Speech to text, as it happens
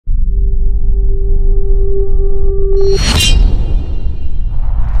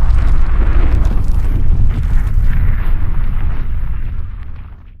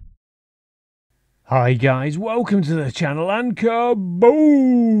Hi guys, welcome to the channel and kaboom!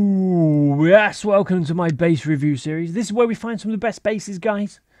 Yes, welcome to my base review series. This is where we find some of the best bases,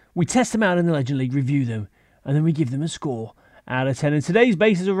 guys. We test them out in the Legend League, review them, and then we give them a score out of 10. And today's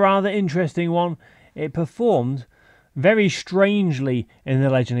base is a rather interesting one. It performed very strangely in the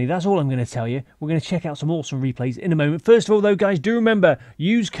Legend League. That's all I'm going to tell you. We're going to check out some awesome replays in a moment. First of all, though, guys, do remember,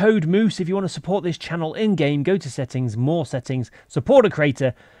 use code MOOSE if you want to support this channel in-game. Go to settings, more settings, support a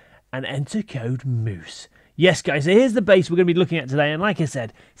creator, and enter code MOOSE. Yes, guys, so here's the base we're going to be looking at today. And like I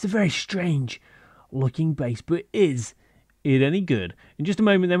said, it's a very strange looking base, but is it any good? In just a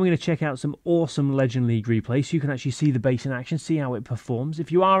moment, then we're going to check out some awesome Legend League replays so you can actually see the base in action, see how it performs.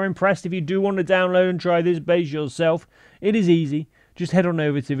 If you are impressed, if you do want to download and try this base yourself, it is easy. Just head on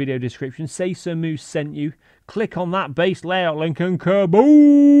over to the video description, say Sir Moose sent you, click on that base layout link, and kaboom!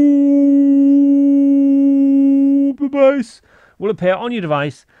 The base will appear on your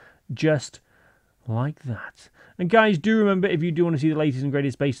device just like that. And guys, do remember, if you do want to see the latest and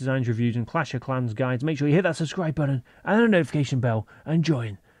greatest base designs, reviews, and Clash of Clans guides, make sure you hit that subscribe button and the notification bell and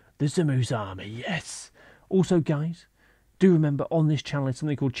join the Sir Moose army. Yes. Also, guys, do remember, on this channel is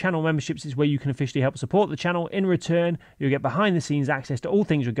something called channel memberships. It's where you can officially help support the channel. In return, you'll get behind the scenes access to all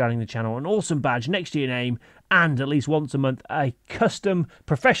things regarding the channel, an awesome badge next to your name, and at least once a month, a custom,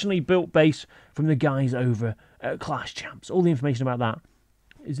 professionally built base from the guys over at Clash Champs. All the information about that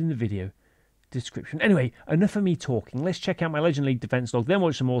is in the video description. Anyway, enough of me talking. Let's check out my Legend League defense log, then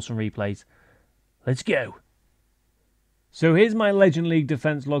watch some awesome replays. Let's go. So here's my Legend League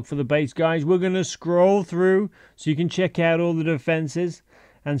defense log for the base, guys. We're going to scroll through so you can check out all the defenses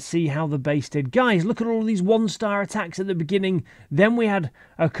and see how the base did. Guys, look at all these one-star attacks at the beginning. Then we had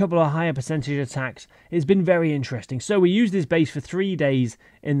a couple of higher percentage attacks. It's been very interesting. So we used this base for 3 days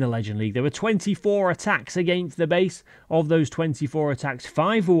in the Legend League. There were 24 attacks against the base. Of those 24 attacks,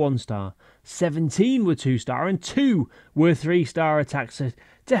 5 were 1-star, 17 were 2-star, and 2 were 3-star attacks. So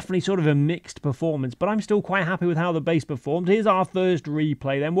definitely sort of a mixed performance, but I'm still quite happy with how the base performed. Here's our first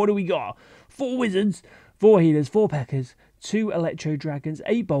replay then. What do we got? 4 wizards, 4 healers, 4 peckers, 2 electro dragons,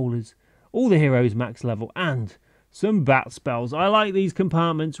 8 bowlers, all the heroes max level, and some bat spells. I like these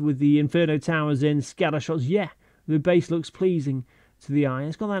compartments with the Inferno Towers in, scatter shots. Yeah, the base looks pleasing to the eye.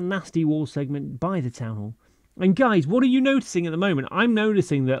 It's got that nasty wall segment by the Town Hall. And guys, what are you noticing at the moment? I'm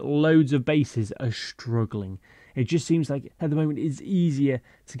noticing that loads of bases are struggling. It just seems like at the moment it's easier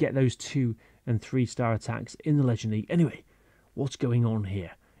to get those 2- and 3-star attacks in the Legend League. Anyway, what's going on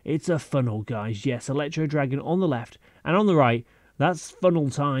here? It's a funnel, guys. Yes, Electro Dragon on the left, and on the right, that's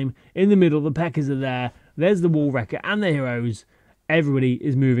funnel time. In the middle, the Peckers are there. There's the Wall Wrecker and the heroes. Everybody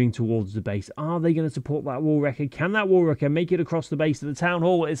is moving towards the base. Are they going to support that Wall Wrecker? Can that Wall Wrecker make it across the base to the Town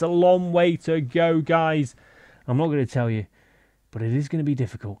Hall? It's a long way to go, guys. I'm not going to tell you, but it is going to be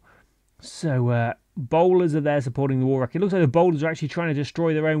difficult. So, bowlers are there supporting the Wall Wrecker. It looks like the bowlers are actually trying to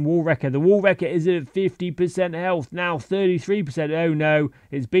destroy their own Wall Wrecker. The Wall Wrecker is at 50% health, now 33%. Oh no,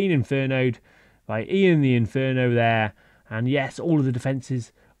 it's been infernoed by Ian the Inferno there. And yes, all of the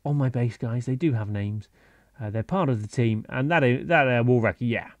defences on my base, guys, they do have names. They're part of the team. And that Wall Wrecker,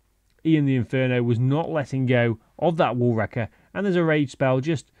 yeah. Ian the Inferno was not letting go of that Wall Wrecker. And there's a rage spell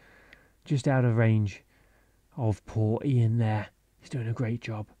just out of range of poor Ian there. He's doing a great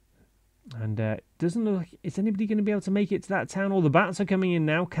job. And doesn't look like, is anybody going to be able to make it to that town? All the bats are coming in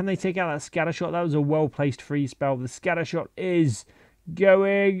now. Can they take out that scatter shot? That was a well-placed free spell. The scatter shot is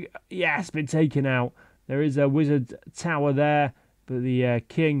going. Yes, been taken out. There is a wizard tower there, but the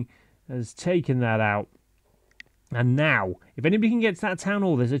king has taken that out. And now, if anybody can get to that town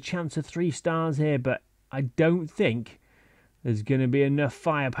hall, there's a chance of 3 stars here, but I don't think there's going to be enough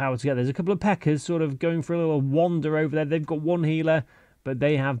firepower to get. There's a couple of Peckers sort of going for a little wander over there. They've got 1 healer, but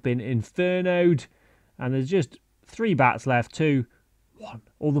they have been infernoed. And there's just 3 bats left. 2, 1.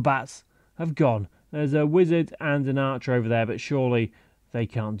 All the bats have gone. There's a wizard and an archer over there, but surely they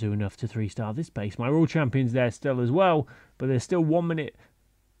can't do enough to 3-star this base. My Royal Champion's there still as well, but there's still 1 minute,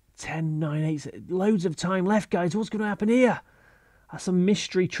 10, 9, 8. Loads of time left, guys. What's going to happen here? Are some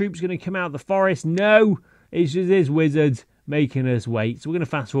mystery troops going to come out of the forest? No, it's just this wizard making us wait. So we're going to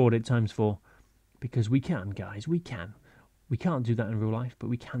fast forward it ×4 because we can, guys. We can. We can't do that in real life, but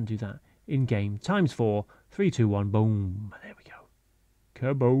we can do that in game. ×4, 3, 2, 1, boom. There we go.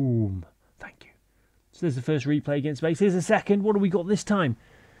 Kaboom. Thank you. So there's the first replay against base. Here's the second. What do we got this time?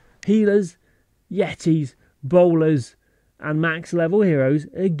 Healers, Yetis, bowlers, and max level heroes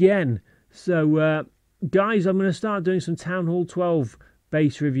again. So, guys, I'm going to start doing some Town Hall 12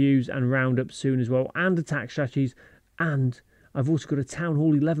 base reviews and roundups soon as well, and attack strategies. And I've also got a Town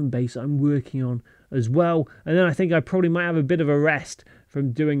Hall 11 base I'm working on as well. And then I think I probably might have a bit of a rest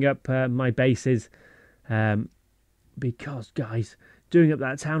from doing up my bases. Because, guys, doing up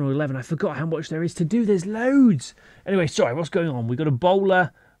that Town Hall 11, I forgot how much there is to do. There's loads. Anyway, sorry, what's going on? We've got a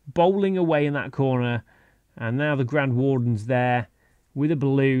bowler bowling away in that corner. And now the Grand Warden's there with a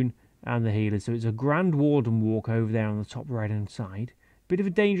balloon and the healers. So it's a Grand Warden walk over there on the top right-hand side. Bit of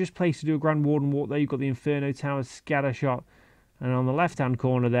a dangerous place to do a Grand Warden walk there. You've got the Inferno Tower scatter shot. And on the left-hand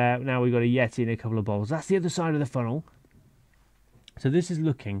corner there, now we've got a Yeti and a couple of bowls. That's the other side of the funnel. So this is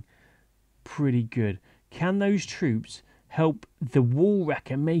looking pretty good. Can those troops help the Wall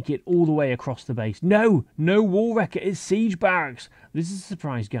Wrecker make it all the way across the base? No Wall Wrecker. It's Siege Barracks. This is a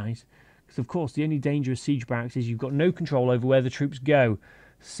surprise, guys. Because, of course, the only danger of Siege Barracks is you've got no control over where the troops go.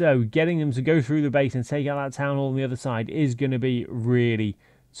 So getting them to go through the base and take out that Town Hall on the other side is going to be really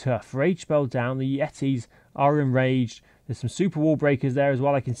tough. Rage spell down. The Yetis are enraged. There's some super wall breakers there as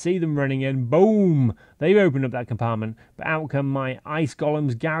well. I can see them running in. Boom! They've opened up that compartment. But out come my Ice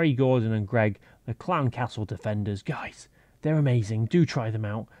Golems, Gary, Gordon and Greg, the Clan Castle Defenders. Guys, they're amazing. Do try them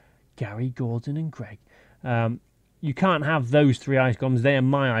out. Gary, Gordon and Greg. You can't have those 3 Ice Golems. They are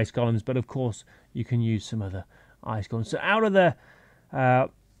my Ice Golems. But, of course, you can use some other Ice Golems. So out of the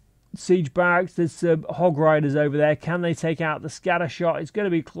Siege Barracks, there's some Hog Riders over there. Can they take out the scatter shot? It's going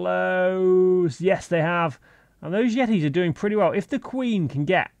to be close. Yes, they have. And those Yetis are doing pretty well. If the Queen can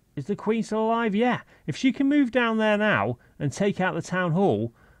get... Is the Queen still alive? Yeah. If she can move down there now and take out the Town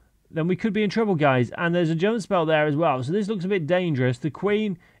Hall, then we could be in trouble, guys. And there's a jump spell there as well. So this looks a bit dangerous. The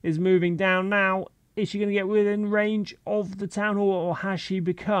Queen is moving down now. Is she going to get within range of the Town Hall, or has she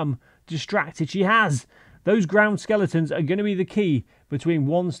become distracted? She has. Those ground skeletons are going to be the key between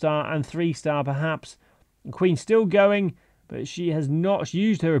 1-star and 3-star, perhaps. The Queen's still going, but she has not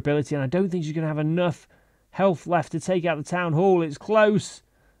used her ability, and I don't think she's going to have enough health left to take out the Town Hall. It's close,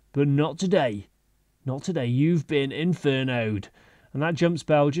 but not today. Not today. You've been infernoed. And that jump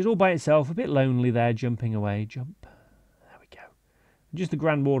spell, just all by itself, a bit lonely there, jumping away. Jump. There we go. Just the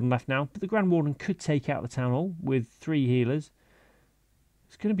Grand Warden left now, but the Grand Warden could take out the Town Hall with 3 healers.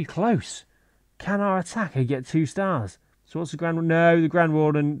 It's going to be close. Can our attacker get 2 stars? So what's the Grand Warden? No, the Grand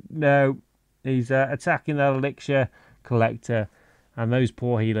Warden, no. He's attacking that Elixir Collector. And those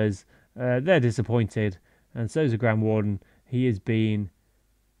poor healers, they're disappointed. And so's the Grand Warden. He is being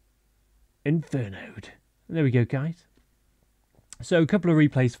infernoed. And there we go, guys. So a couple of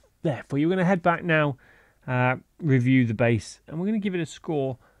replays there for you. We're going to head back now, review the base. And we're going to give it a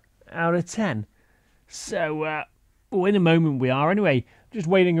score out of 10. So, in a moment we are. Anyway, just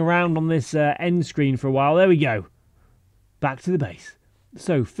waiting around on this end screen for a while. There we go. Back to the base.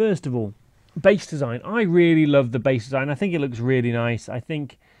 So, first of all, base design. I really love the base design. I think it looks really nice. I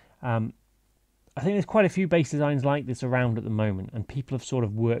think there's quite a few base designs like this around at the moment, and people have sort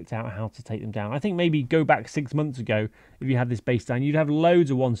of worked out how to take them down. I think maybe go back 6 months ago, if you had this base design, you'd have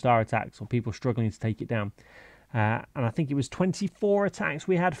loads of 1-star attacks or people struggling to take it down. And I think it was 24 attacks.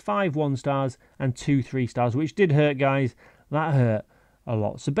 We had 5 1-stars and 2 3-stars, which did hurt, guys. That hurt a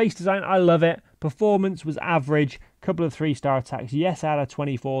lot. So base design, I love it. Performance was average. Couple of 3-star attacks. Yes, out of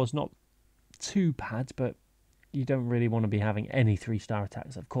 24s, not too bad, but you don't really want to be having any 3-star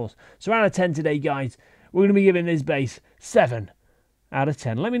attacks, of course. So out of 10 today, guys, we're going to be giving this base 7 out of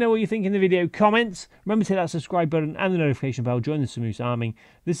 10. Let me know what you think in the video. Comments. Remember to hit that subscribe button and the notification bell. Join the Samoose Army.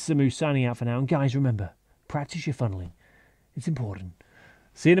 This is Samoose signing out for now. And guys, remember, practice your funneling. It's important.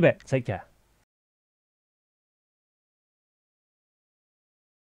 See you in a bit. Take care.